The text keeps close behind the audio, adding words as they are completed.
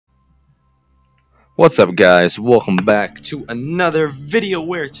What's up, guys? Welcome back to another video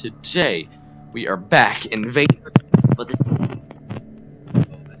where today we are back in Vader, but this time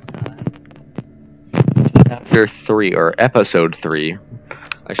chapter 3, or episode 3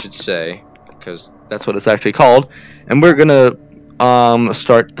 I should say, because that's what it's actually called, and we're gonna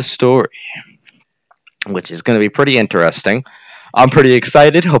start the story, which is gonna be pretty interesting. I'm pretty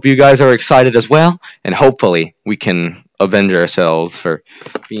excited. Hope you guys are excited as well, and hopefully we can avenge ourselves for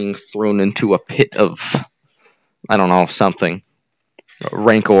being thrown into a pit of, I don't know, something. A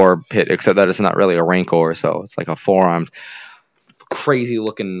Rancor pit, except that it's not really a Rancor, so it's like a four-armed,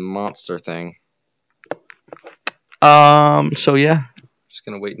 crazy-looking monster thing. So yeah, just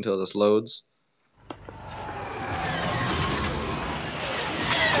gonna wait until this loads.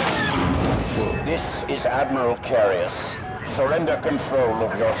 This is Admiral Carius. Surrender control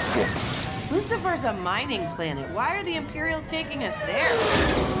of your ship. Lucifer's a mining planet. Why are the Imperials taking us there?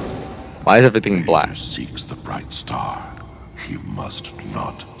 Why is everything black? Vader seeks the bright star. He must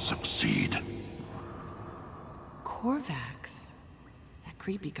not succeed. Korvax. That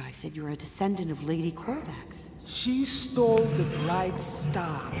creepy guy said you're a descendant of Lady Korvax. She stole the bright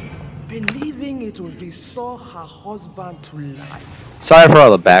star, believing it would restore her husband to life. Sorry for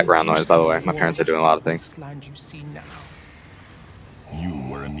all the background noise, by the way. My parents are doing a lot of things. You see now. You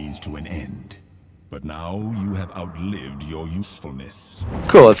were a means to an end, but now you have outlived your usefulness.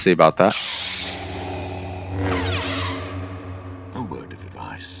 Cool, let's see about that. A word of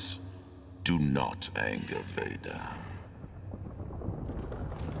advice. Do not anger Vader.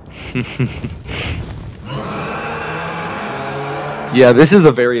 Yeah, this is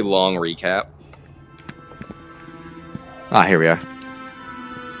a very long recap. Ah, here we are.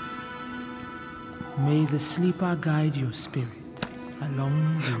 May the sleeper guide your spirit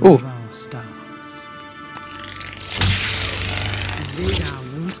along the Ooh. river of stars. Vader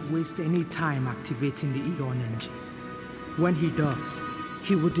won't waste any time activating the Eon engine. When he does,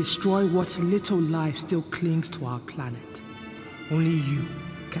 he will destroy what little life still clings to our planet. Only you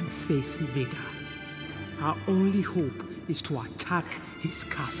can face Vader. Our only hope is to attack his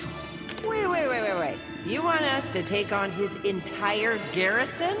castle. Wait. You want us to take on his entire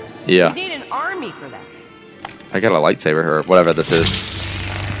garrison? Yeah. We need an army for that. I got a lightsaber, or whatever this is.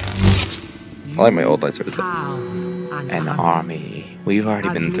 I like my old lightsabers. An army. We've already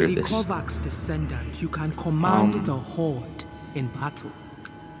been through this. As Lady Korvax's descendant, you can command the Horde in battle.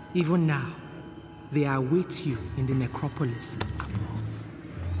 Even now, they await you in the necropolis above.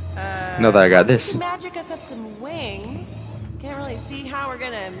 Know that I got this. Magic us up some wings. Can't really see how we're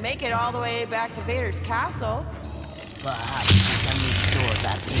gonna make it all the way back to Vader's castle. Perhaps we can restore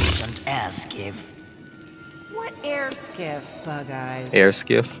that ancient air skiff. What air skiff, Bug Eyes? Air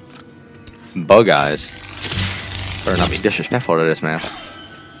skiff. Bug eyes. Better not be disrespectful to this man.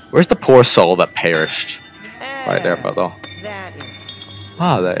 Where's the poor soul that perished? Right there, brother. That air skiff.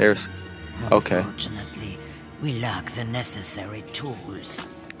 Ah, that air skiff. Okay. Unfortunately, we lack the necessary tools.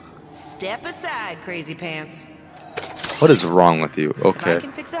 Step aside, crazy pants. What is wrong with you? If I Okay.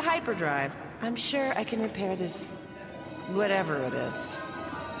 can fix a hyperdrive, I'm sure I can repair this, whatever it is.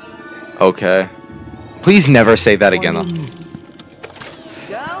 Okay. Please never say that again, though.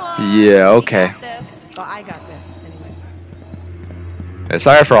 Go on. Yeah, okay. You got this. Well, I got this, anyway. Yeah,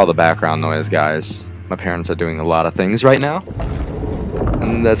 sorry for all the background noise, guys. My parents are doing a lot of things right now,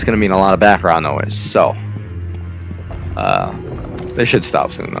 and that's gonna mean a lot of background noise. So, they should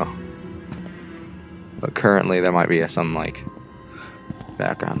stop soon, though. But currently, there might be some, like,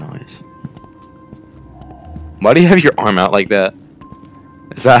 background noise. Why do you have your arm out like that?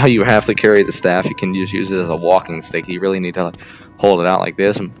 Is that how you have to carry the staff? You can just use it as a walking stick. You really need to, like, hold it out like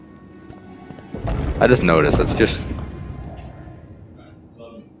this. I just noticed that's just...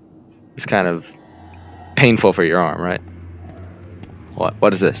 It's kind of painful for your arm, right?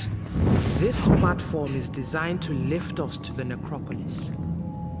 What is this? This platform is designed to lift us to the necropolis.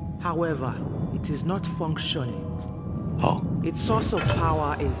 However, it is not functioning. Oh. Its source of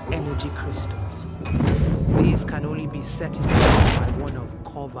power is energy crystals. These can only be set in motion by one of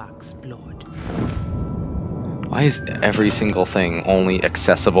Korvax's blood. Why is every single thing only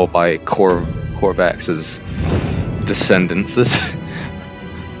accessible by Korvax's descendants? This,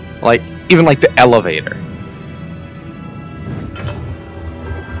 like, even like the elevator.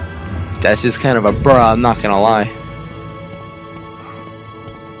 That's just kind of a bruh, I'm not gonna lie.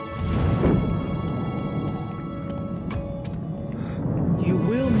 You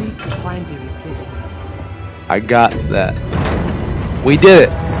will need to find the replacement. I got that. We did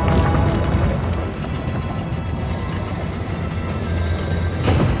it.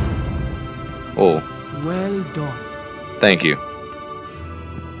 Oh. Well done. Thank you.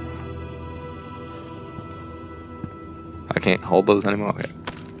 can't hold those anymore. Okay.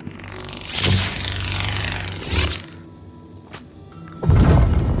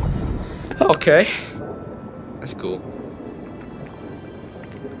 Okay. That's cool.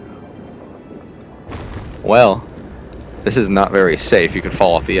 Well, this is not very safe. You can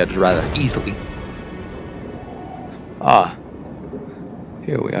fall off the edge rather easily. Ah.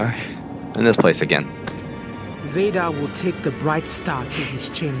 Here we are. In this place again. Vader will take the bright star to his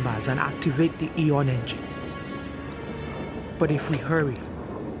chambers and activate the Eon engine. But if we hurry,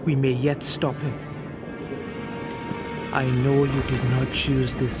 we may yet stop him. I know you did not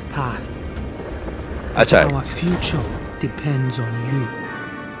choose this path. That's right. Our future depends on you.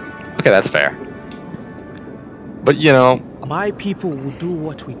 Okay, that's fair. But you know, My people will do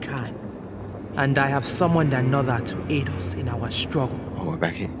what we can, and I have summoned another to aid us in our struggle. oh, we're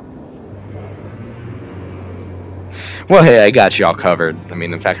back here. Well, hey, I got y'all covered. I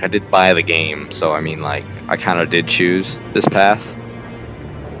mean, in fact, I did buy the game, so I mean, like, I kind of did choose this path.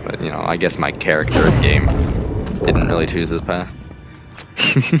 But you know, I guess my character in the game didn't really choose this path.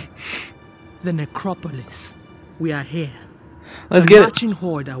 The necropolis. We are here. Let's The get it. marching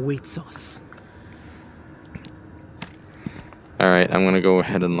horde awaits us. All right, I'm gonna go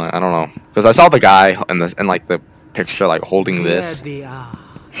ahead and like, I don't know, because I saw the guy in like the picture like holding this. There they are.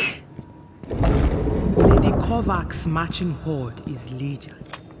 Lady Kovac's marching horde is legion.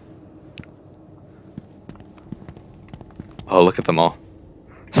 Oh, look at them all.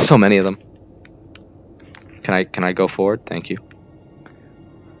 So many of them. Can I go forward? Thank you.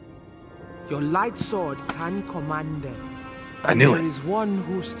 Your light sword can command them. I knew There it. is one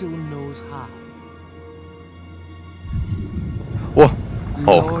who still knows how. Whoa.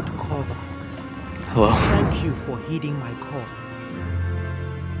 Oh, Lord Kovacs. hello. Thank you for heeding my call.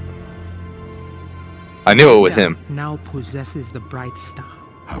 I knew it was him. Now possesses the bright star.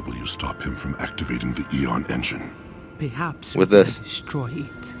 How will you stop him from activating the Eon engine? Perhaps With we can this. destroy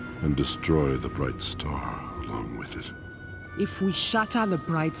it. And destroy the bright star along with it. If we shatter the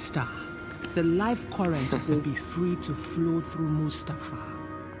bright star, the life current will be free to flow through Mustafa.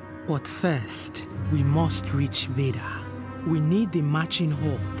 But first, we must reach Vader. We need the marching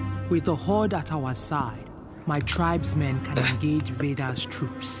horde. With the horde at our side, my tribesmen can engage Vader's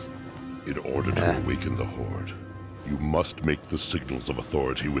troops. In order to awaken the horde, you must make the signals of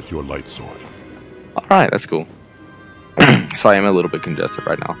authority with your light sword. All right, that's cool. So I am a little bit congested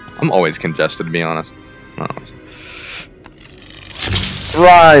right now. I'm always congested, to be honest.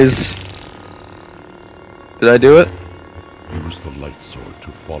 Rise. Did I do it? Use the light sword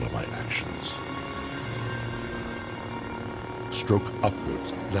to follow my actions. Stroke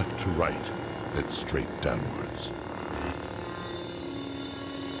upwards, left to right, then straight downwards.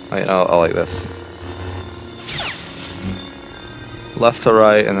 Wait, I'll like this. Left to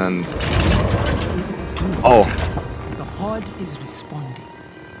right, and then. Oh, The horde is responding.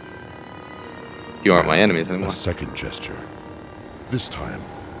 you aren't my enemies A anymore. second gesture. This time,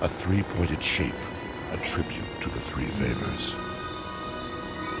 a three-pointed shape, a tribute to the three Vaders.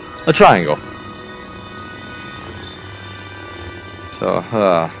 A triangle. So,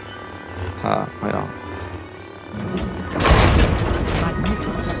 wait on.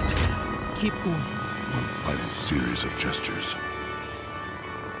 Magnificent. Keep going. One final series of gestures.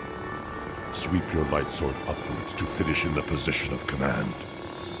 Sweep your light sword upwards to finish in the position of command.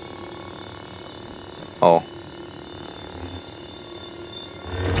 Oh.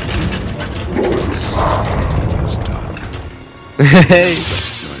 It is done. Hey.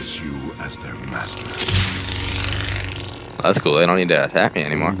 Recognize you as their master. That's cool. They don't need to attack me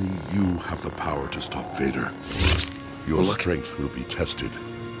anymore. Only you have the power to stop Vader. Your Look. strength will be tested,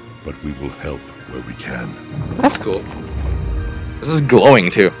 but we will help where we can. That's cool. This is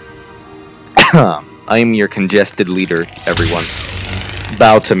glowing too. I am your congested leader, everyone.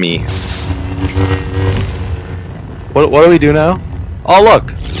 Bow to me. What do we do now? Oh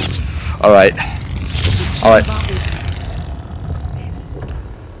look. All right. All right.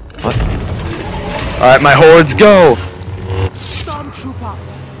 What? All right, my hordes go. Stormtrooper,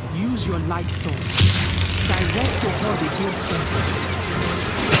 use your light sword. Direct the horde against them.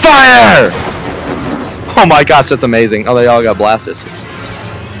 Fire! Oh my gosh, that's amazing. Oh, they all got blasters.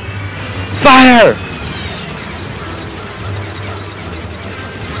 Fire!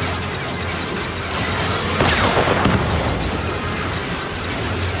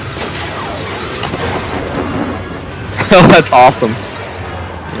 Oh, that's awesome.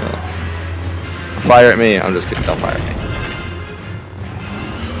 Yeah. Fire at me. I'm just kidding. Don't fire at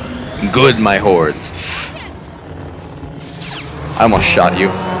me. Good, my hordes. I almost shot you.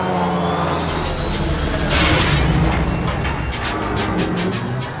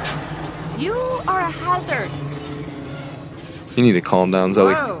 You are a hazard. You need to calm down,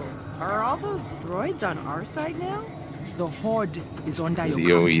 Zoe. Whoa! Are all those droids on our side now? The Horde is under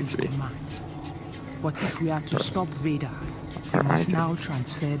your ZOE captain's 3. command. But if we are to stop Vader, you must now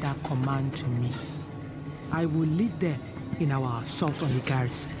transfer that command to me. I will lead them in our assault on the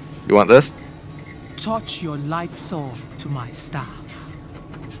garrison. You want this? Touch your light sword to my staff.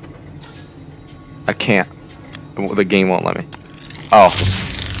 I can't. The game won't let me. Oh.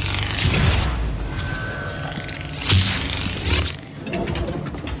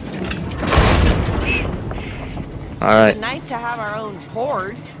 Alright. Nice to have our own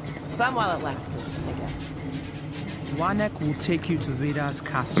horde. Fun while it lasted, I guess. Wanek will take you to Vader's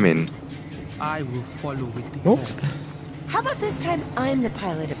castle. I mean, I will follow with the whoops. Horde. How about this time I'm the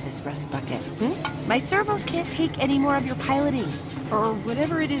pilot of this rust bucket? My servos can't take any more of your piloting, or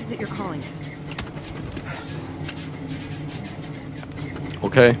whatever it is that you're calling it.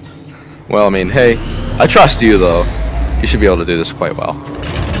 Okay. Well, I mean, hey, I trust you though. You should be able to do this quite well.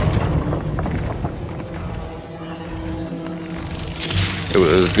 It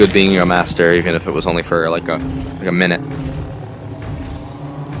was good being your master, even if it was only for like a minute.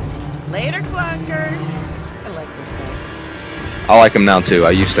 Later, clunkers. I like this guy. I like him now too.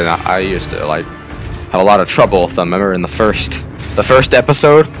 I used to like have a lot of trouble with them. Remember in the first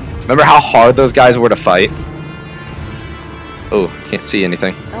episode? Remember how hard those guys were to fight? Oh, can't see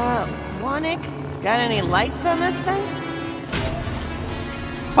anything. Wanik, got any lights on this thing?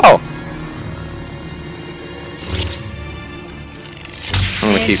 Oh.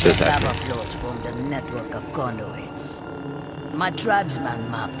 I'm gonna keep this Ancient actually. lava flows formed a network of conduits. My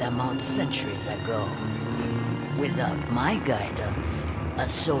tribesman mapped them out centuries ago. Without my guidance, a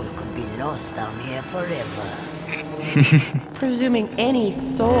soul could be lost down here forever. Presuming any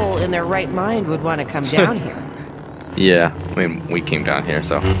soul in their right mind would want to come down here. Yeah, I mean, we came down here,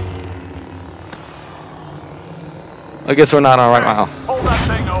 so. I guess we're not alright now. Hold that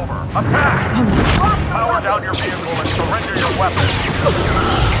thing over. Attack! Power down your vehicle and surrender your weapon.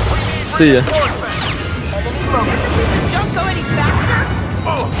 See ya. Don't go any faster!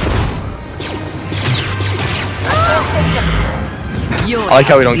 I like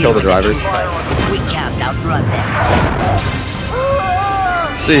how we don't kill the drivers. We can't outrun them.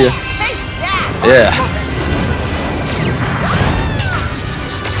 See ya. Take that! Yeah.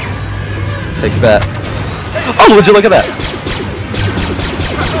 Take that. Oh, would you look at that?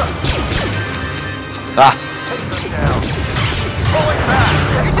 Ah.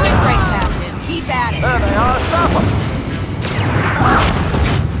 You're doing great, Captain. Keep at it. There they are. Stop them.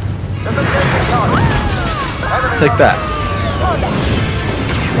 Take that.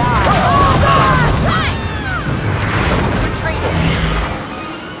 Retreating.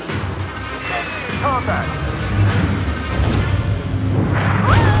 Combat.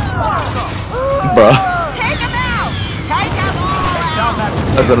 Bruh. Take him out! Take them all out!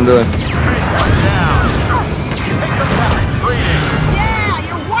 That's what I'm doing. Yeah,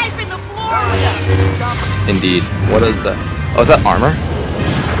 you're wiping the floor! Indeed. What is that? Oh, is that armor?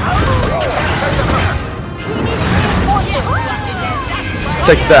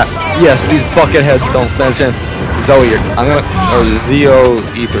 Take that. Yes, these bucket heads don't stand a chance. Zoe, I'm gonna. Or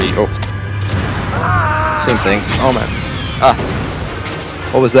ZOE3. Oh. Same thing. Oh man. Ah.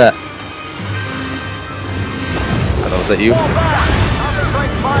 What was that? Oh, was that you?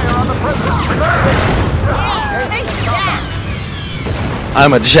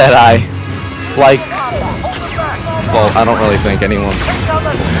 I'm a Jedi. Like. Well, I don't really think anyone.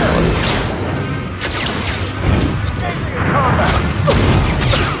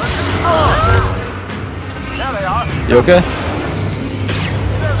 You okay?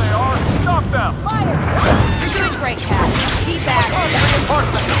 There they are. Stop them. You're doing great, Cap. Keep at it.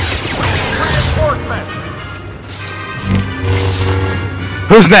 Reinforcement.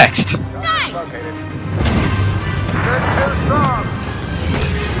 Who's next? Nice! Located. They're too strong.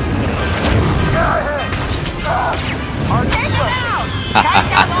 Get ahead. Take them out!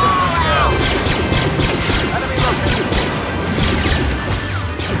 Take them all out! Enemy located.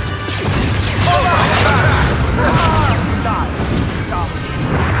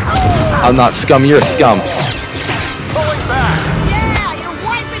 I'm not scum, you're scum. Pulling back. Yeah, you're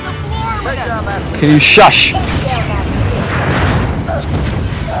wiping the floor with Take them! down that. Can you shush?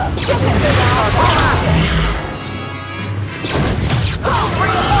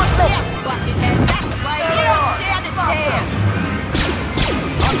 Yes, buckethead, that's right! You don't stand a chance!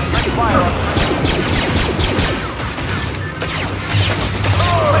 Fire on.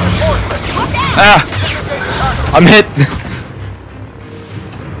 Ah! I'm hit!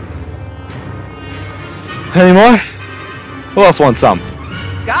 Any more? Who else wants some?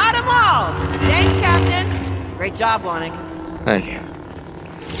 Got them all! Thanks, Captain! Great job, Wanik. Thank you.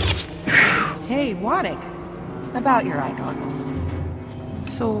 Hey, Waddick. About your eye goggles.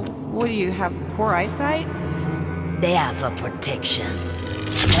 So, what do you have, poor eyesight? They are for protection.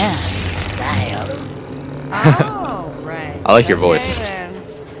 And style. Oh, right. I like your voice. Then.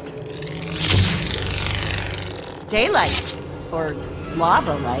 Daylight. Or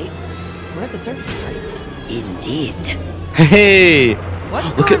lava light. We're at the surface, right? Indeed. Hey! What's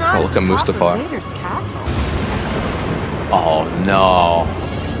Look going at- on oh, look at the top of Mustafar. Vader's castle? Oh no.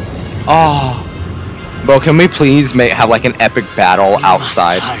 Oh. Bro, can we please have like an epic battle We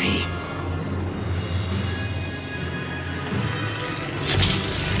outside? must hurry.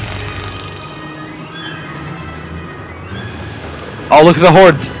 Oh, look at the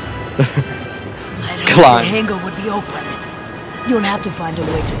hordes. I thought Climb. the hangar would be open. You'll have to find a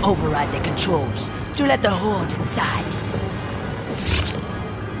way to override the controls to let the horde inside.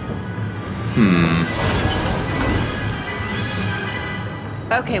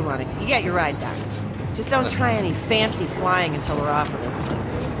 Okay, Waddick, you get your ride back. Just don't try any fancy flying until we're off of this thing.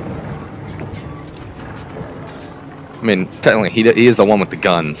 I mean, technically, he is the one with the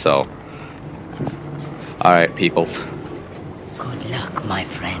gun, so. Alright, peoples. Good luck, my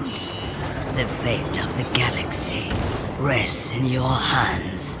friends. The fate of the galaxy rests in your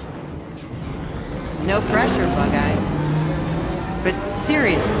hands. No pressure, Bug Eyes. But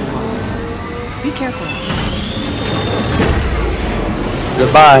seriously, be careful.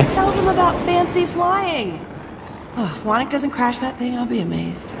 Goodbye. Just tell them about fancy flying. Oh, if Waddick doesn't crash that thing, I'll be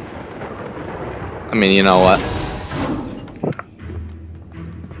amazed. I mean, you know what?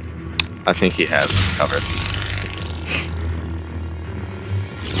 I think he has this covered.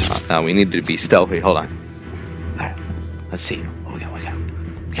 Now we need to be stealthy. Hold on. Alright, let's see. What we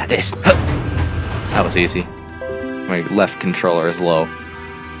got this. Huh. That was easy. My left controller is low.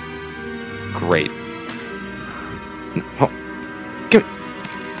 Great. Oh. Give me.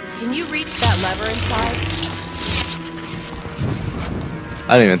 Can you reach that lever inside?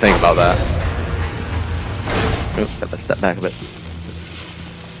 I didn't even think about that. Oh, gotta step back a bit.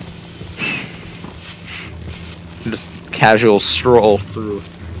 Just casual stroll through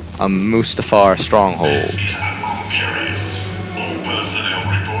a Mustafar stronghold.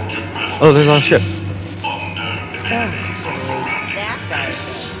 Oh, there's our ship. That guy.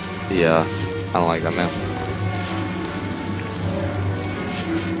 Yeah, I don't like that, man.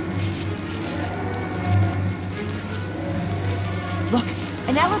 Look,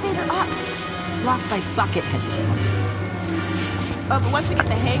 an elevator up. Blocked by bucket heads, of course. Oh, but once we get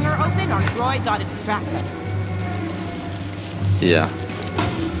the hangar open, our droids ought to distract them. Yeah.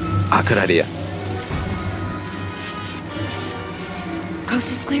 Ah, good idea.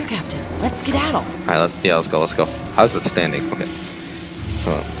 Coast is clear, Captain. Let's skedaddle. Alright, let's go. How's it standing? Okay.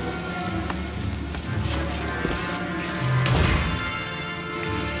 Hold on.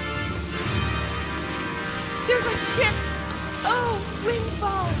 There's a ship! Oh,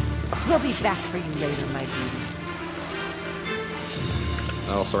 windfall! We'll be back for you later, my beauty.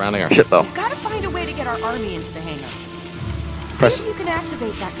 All surrounding our ship, though. We've got to find a way to get our army into the hangar. Press. See if you can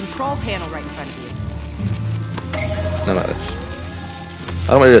activate that control panel right in front of you. No. I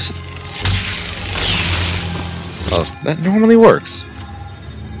don't want to just. Oh, that normally works.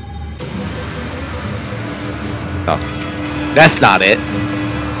 Oh, that's not it.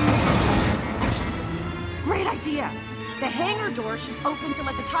 Great idea! The hangar door should open to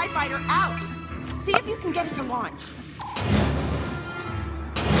let the TIE fighter out. See if you can get it to launch.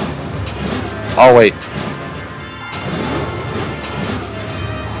 Oh wait.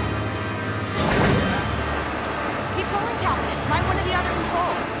 Keep going, Captain. Try one of the other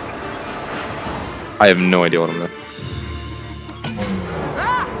controls. I have no idea what I'm doing.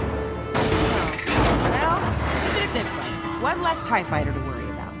 Ah! Well, look at it this way. One less TIE fighter to worry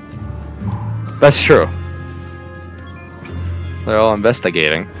about. That's true. They're all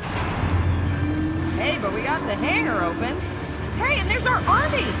investigating. Hey, but we got the hangar open. Hey, and there's our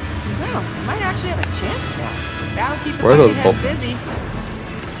army. Well, we might actually have a chance now. That'll keep the Where are those bucketheads busy.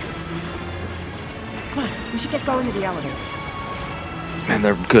 Come on, we should get going to the elevator. Man,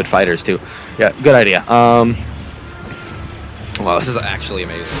 they're good fighters too. Yeah, good idea. Wow, this is actually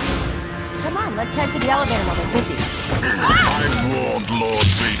amazing. Come on, let's head to the elevator while they're busy. I warned Lord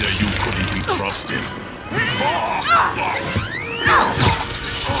Vader you couldn't be trusted.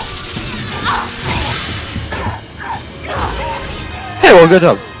 Hey, well, good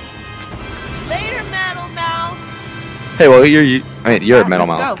job. Later, Metal Mouth. Hey, well, you're a metal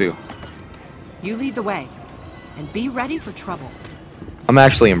Let's mouth go. too. You lead the way, and be ready for trouble. I'm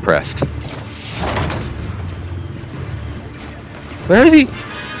actually impressed. Where is he?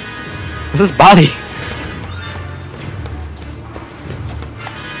 What's his body?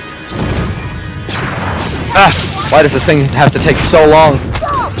 Why does this thing have to take so long?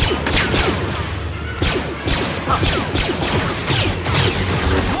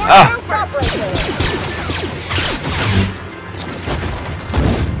 Ah!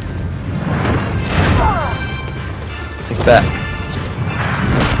 Like that.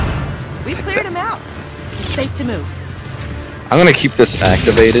 We cleared him out. It's safe to move. I'm gonna keep this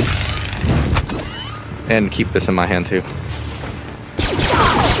activated. And keep this in my hand too.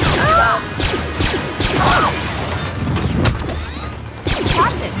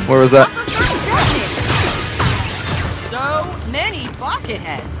 Where was that? So many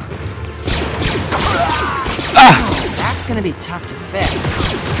bucketheads. Ah! That's gonna be tough to fix.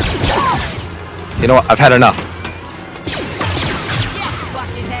 You know what? I've had enough. Yes,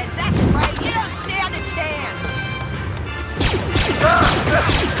 bucketheads, that's right. You don't stand a chance.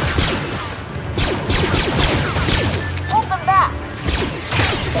 Hold them back.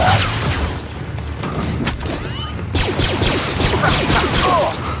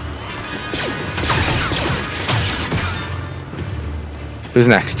 Who's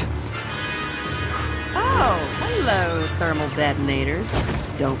next? Oh, hello, thermal detonators.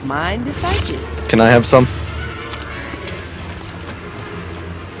 Don't mind if I do. Can I have some?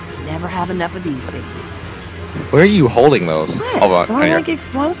 Never have enough of these babies. Where are you holding those? What? Oh, So I like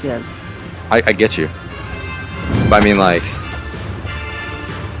explosives. I get you. But I mean, like...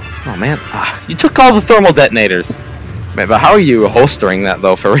 Oh, man. Ah, you took all the thermal detonators. Man, but how are you holstering that,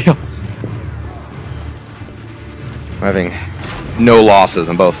 though, for real? We're having no losses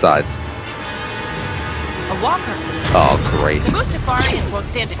on both sides. A walker. Oh, great. Most Tefarians won't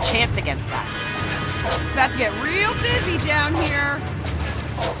stand a chance against that. It's about to get real busy down here.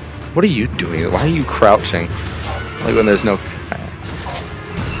 What are you doing? Why are you crouching? Like when there's no...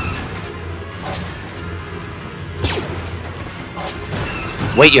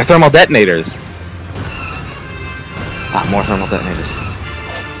 Wait, your thermal detonators! Ah, more thermal detonators.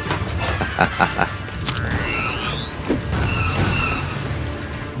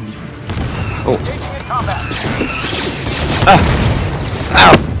 Oh. Ah!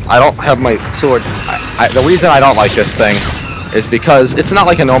 Ow! I don't have my sword. The reason I don't like this thing is because it's not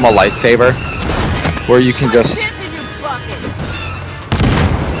like a normal lightsaber where you can just...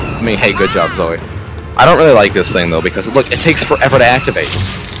 I mean, hey, good job, Zoe. I don't really like this thing, though, because, look, it takes forever to activate.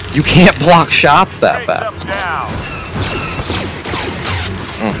 You can't block shots that fast.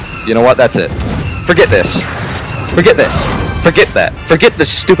 You know what? That's it. Forget this. Forget this. Forget that. Forget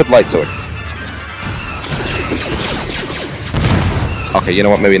this stupid light sword. Okay, you know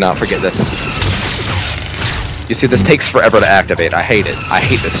what? Maybe not. Forget this. You see, this takes forever to activate. I hate it. I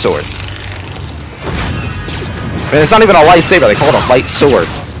hate this sword. Man, it's not even a lightsaber. They call it a light sword.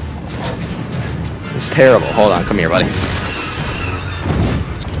 It's terrible. Hold on. Come here, buddy.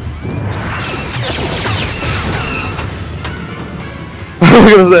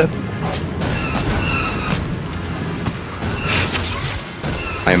 Look at that.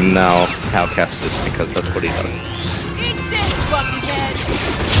 I am now outcasted because that's what he does.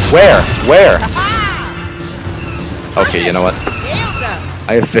 Where? Where? Okay, you know what?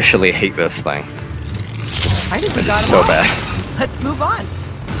 I officially hate this thing. It is so bad. Let's move on.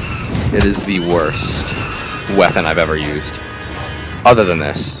 It is the worst weapon I've ever used. Other than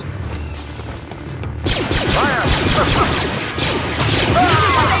this.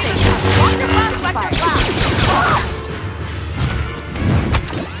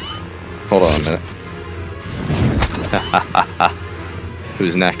 Hold on a minute.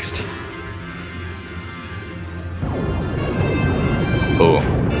 Who's next? Oh.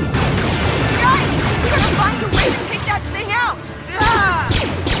 Guys, we gotta find a way to take that thing out.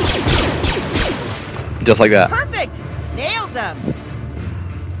 Just like that. Perfect. Nailed them.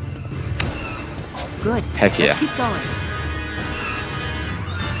 Good. Heck yeah. Let's keep going.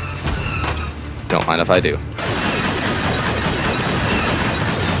 Don't mind if I do.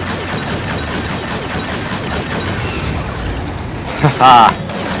 Haha!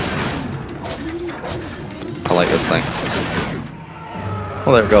 I like this thing.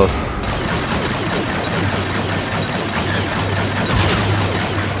 Well, there it goes.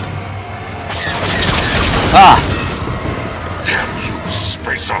 Ah! Damn you,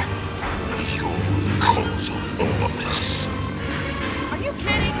 Spacer! You're the cause of all of this. Are you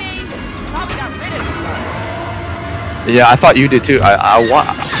kidding me? Probably got rid of this one. Yeah, I thought you did too. I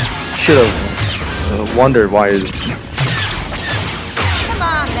should have wondered why is. Come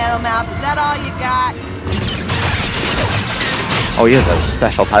on, Metalmouth. Is that all you got? Oh, he has a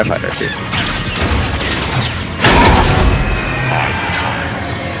special TIE fighter too.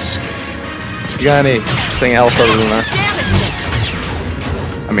 You got anything else other than that?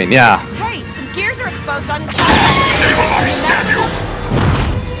 I mean, yeah. Hey, some gears are exposed on his Stabilize, damn you!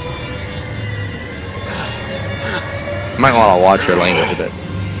 Might want to watch your language a bit.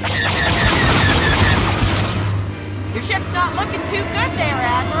 Your ship's not looking too good there,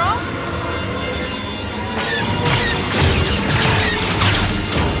 Admiral.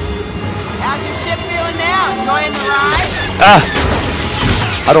 How's your ship feeling now? Enjoying the ride?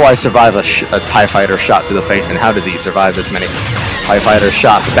 How do I survive a TIE fighter shot to the face, and how does he survive as many TIE fighter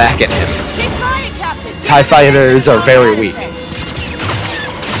shots back at him? Keep trying, Captain. TIE fighters are very weak.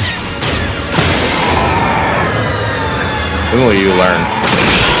 When will you learn?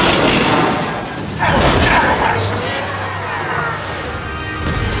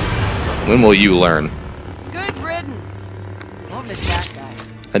 When will you learn? Good riddance. Won't miss that guy.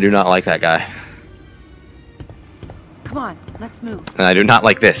 I do not like that guy. Come on, let's move. And I do not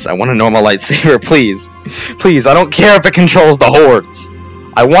like this. I want a normal lightsaber, please. Please, I don't care if it controls the hordes.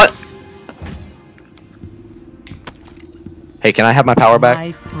 I want... Hey, can I have my power back?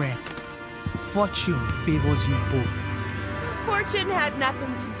 My friends, fortune favors you both. Fortune had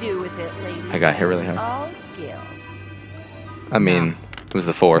nothing to do with it, lady. I got hit really hard. All skill. I mean, it was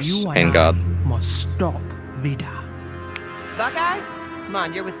the Force You and God. must stop Vader. Buckeyes, come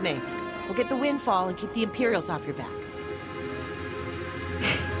on, you're with me. We'll get the windfall and keep the Imperials off your back.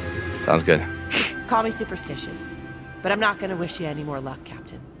 Sounds good. Call me superstitious, but I'm not gonna wish you any more luck,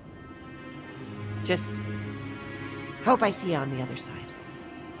 Captain. Just hope I see you on the other side.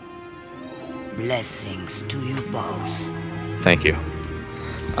 Blessings to you both. Thank you.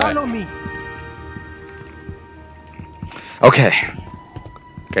 Follow me. Okay.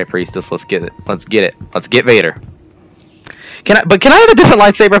 Okay, Priestess, let's get it. Let's get it. Let's get Vader. Can I have a different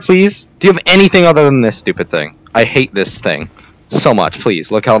lightsaber, please? Do you have anything other than this stupid thing? I hate this thing so much, please.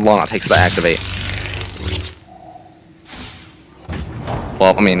 Look how long it takes to activate.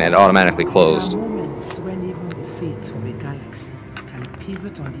 Well, I mean, it automatically closed. There are moments when even the fate of a galaxy can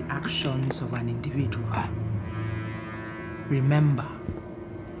pivot on the actions of an individual. Remember,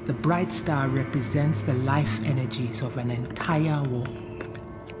 the bright star represents the life energies of an entire world,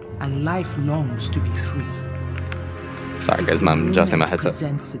 and life longs to be free. Sorry, guys, I'm adjusting my headset.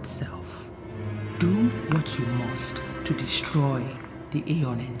 Presents itself. Do what you must to destroy the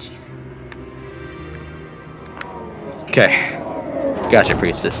Aeon engine. Okay. Gotcha,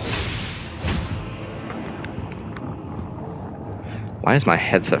 Priestess. Why does my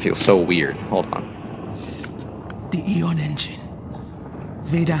headset feel so weird? Hold on. The Aeon engine.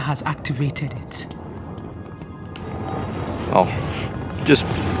 Vader has activated it. Oh. Just...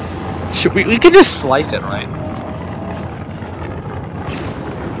 we could just slice it, right?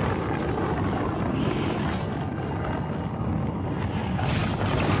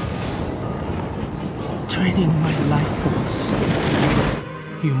 Draining my life force.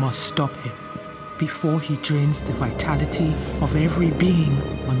 You must stop him before he drains the vitality of every being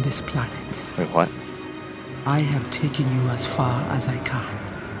on this planet. Wait, what? I have taken you as far as I can.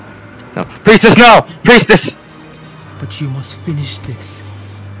 No. Priestess, no! Priestess! But you must finish this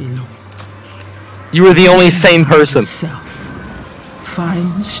alone. You were the only sane person. Yourself.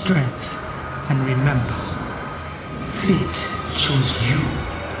 Find strength and remember, fate chose you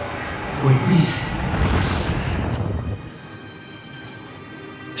for a reason.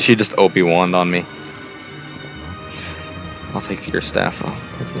 She just Obi-Wan on me. I'll take your staff off.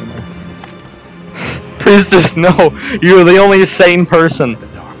 Priestess, no! You're the only sane person.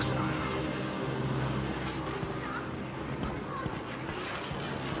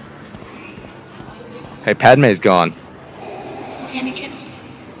 Hey, Padme's gone. Anakin,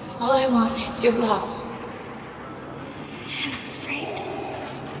 all I want is your love. And I'm afraid.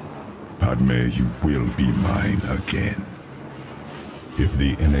 Padme, you will be mine again. If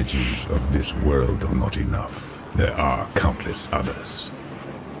the energies of this world are not enough, there are countless others.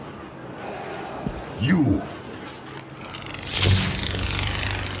 You!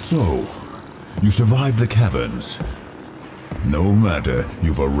 So, you survived the caverns. No matter,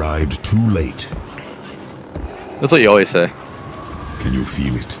 you've arrived too late. That's what you always say. Can you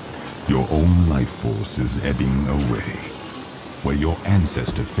feel it? Your own life force is ebbing away. Where your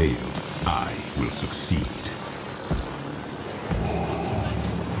ancestor failed, I will succeed.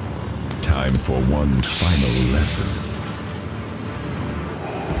 Time for one final lesson.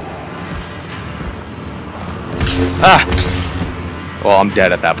 Ah! Well, I'm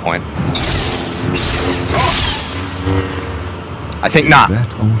dead at that point. I think not. Is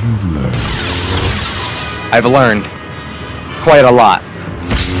that all you've learned? I've learned quite a lot.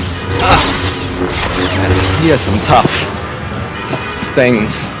 He has some tough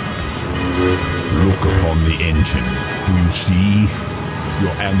things. Look upon the engine. Do you see?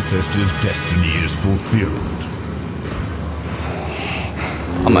 Your ancestors' destiny is fulfilled.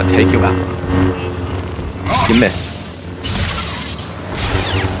 I'm gonna take you out. You missed.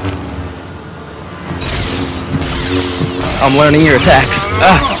 I'm learning your attacks.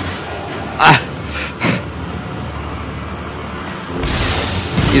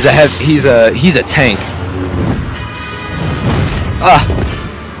 He's a tank.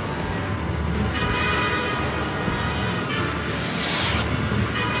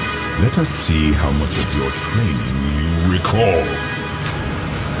 Let us see how much of your training you recall.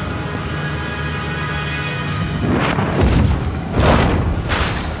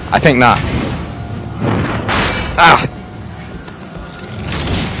 I think not.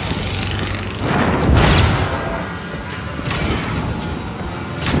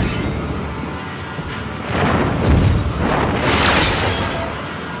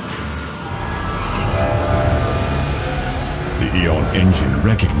 The Eon engine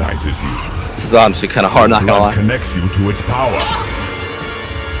recognizes you. This is honestly kind of hard, not gonna lie. Connects you to its power.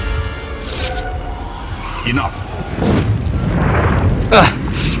 Enough.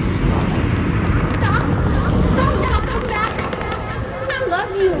 Stop now, come back. I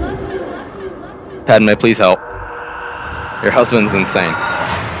love you. Padme, please help. Your husband's insane.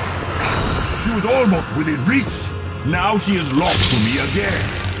 She was almost within reach. Now she is lost to me again.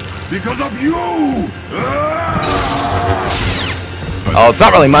 Because of you! Oh, it's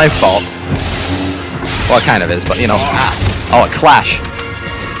not really my fault. Well, it kind of is, but you know. Oh, a clash.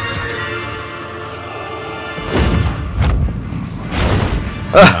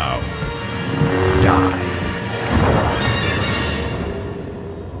 Now, die.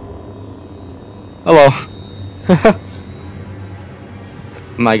 Hello.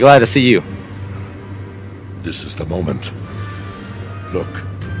 Am I glad to see you? This is the moment. Look,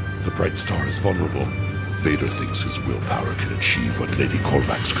 the Bright Star is vulnerable. Vader thinks his willpower can achieve what Lady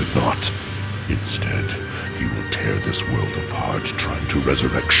Corvax could not. Instead, he will tear this world apart trying to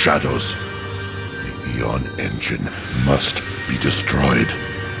resurrect shadows. The Eon engine must be destroyed.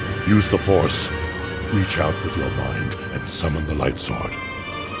 Use the Force. Reach out with your mind and summon the light sword.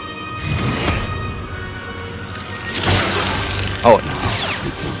 Oh,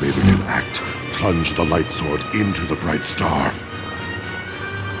 Before Vader can act, plunge the light sword into the Bright Star.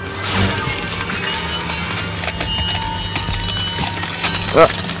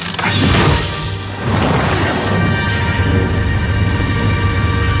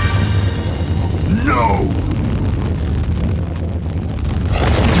 No!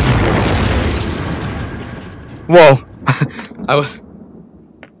 whoa.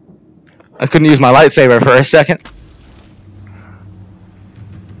 I couldn't use my lightsaber for a second.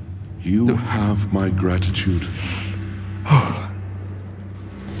 You have my gratitude.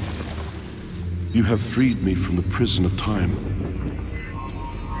 You have freed me from the prison of time.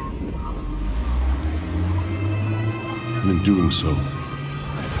 And in doing so,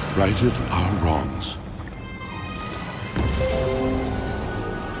 righted our wrongs.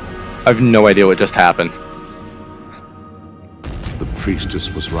 I have no idea what just happened. The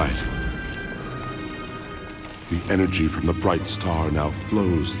priestess was right. The energy from the bright star now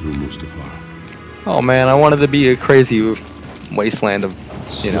flows through Mustafar. Oh man, I wanted to be a crazy wasteland of,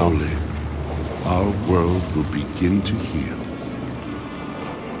 you know. Slowly, our world will begin to heal.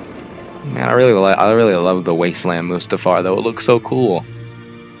 Man, I really love the wasteland Mustafar though. It looks so cool.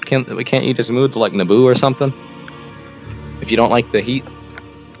 Can't you just move to like Naboo or something? If you don't like the heat.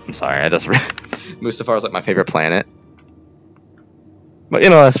 I'm sorry, Mustafar is like my favorite planet. But you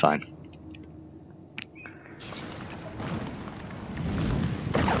know, that's fine.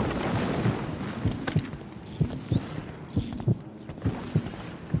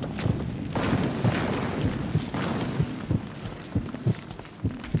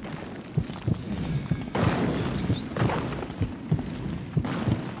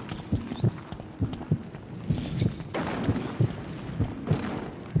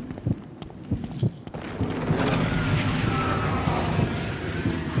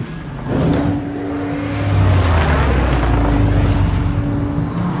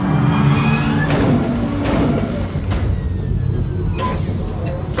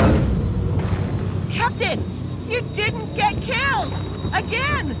 You didn't get killed!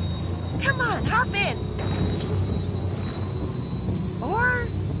 Again! Come on, hop in. Or,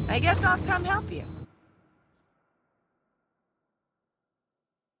 I guess I'll come help you.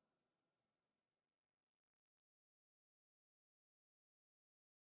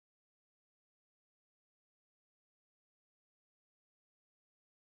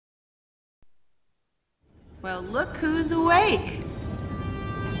 Well, look who's awake.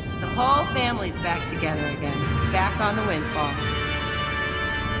 The whole family's back together again, back on the Windfall.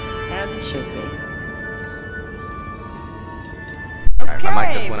 As it should be. Alright, my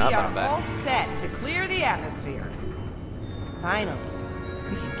mic just went we up and are I'm back. all set to clear the atmosphere. Finally,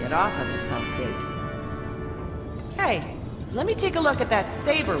 we can get off of this hellscape. Hey, let me take a look at that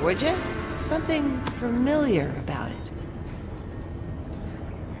saber, would you? Something familiar about it.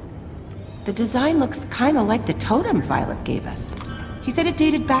 The design looks kind of like the totem Violet gave us. He said it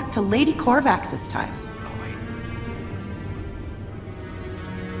dated back to Lady Corvax's time. Oh, wait.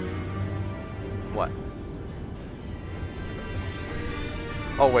 What?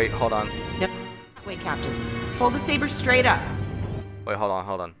 Oh, wait, hold on. Yep. Wait, Captain. Hold the saber straight up. Wait, hold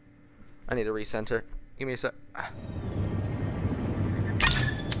on. I need to recenter. Give me a sec.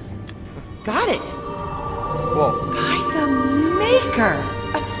 Got it! Whoa. By the Maker!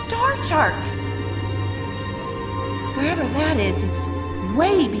 A star chart! Wherever that is, it's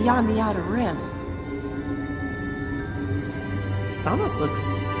way beyond the outer rim. Almost looks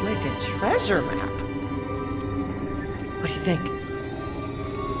like a treasure map. What do you think?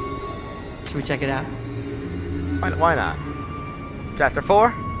 Should we check it out? Why not? Chapter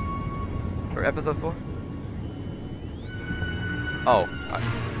 4? Or episode 4? Oh.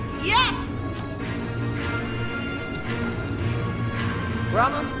 Yes! We're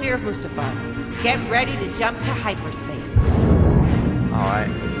almost clear of Mustafar. Get ready to jump to hyperspace.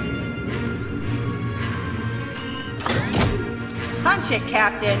 Alright. Punch it,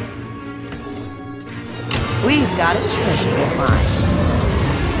 Captain. We've got a treasure to find.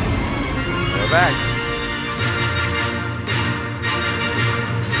 We're back.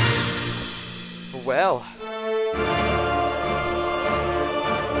 Well.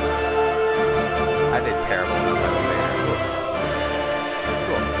 I did terrible enough over there.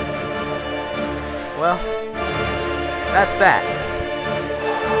 Cool. Well, that's that.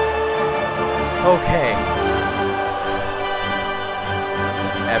 Okay.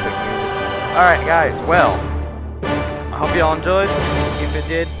 Some epic music. Alright guys, well, I hope y'all enjoyed. If you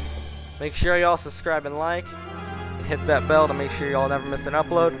did, make sure y'all subscribe and like. And hit that bell to make sure y'all never miss an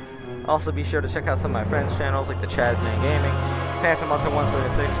upload. Also be sure to check out some of my friends' channels like the Chazman Gaming, Phantom Hunter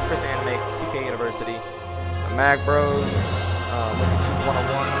 176, Chris Animates, 2K University, Mag Bros, Looking Cheap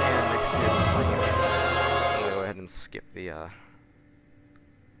 101, and next year's stream. I'm gonna go ahead and skip the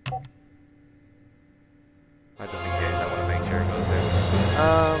just in case, I want to make sure it goes there.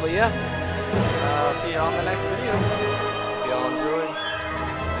 But yeah, I'll see y'all in the next video. Hope y'all enjoyed,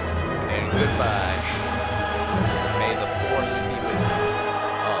 and goodbye.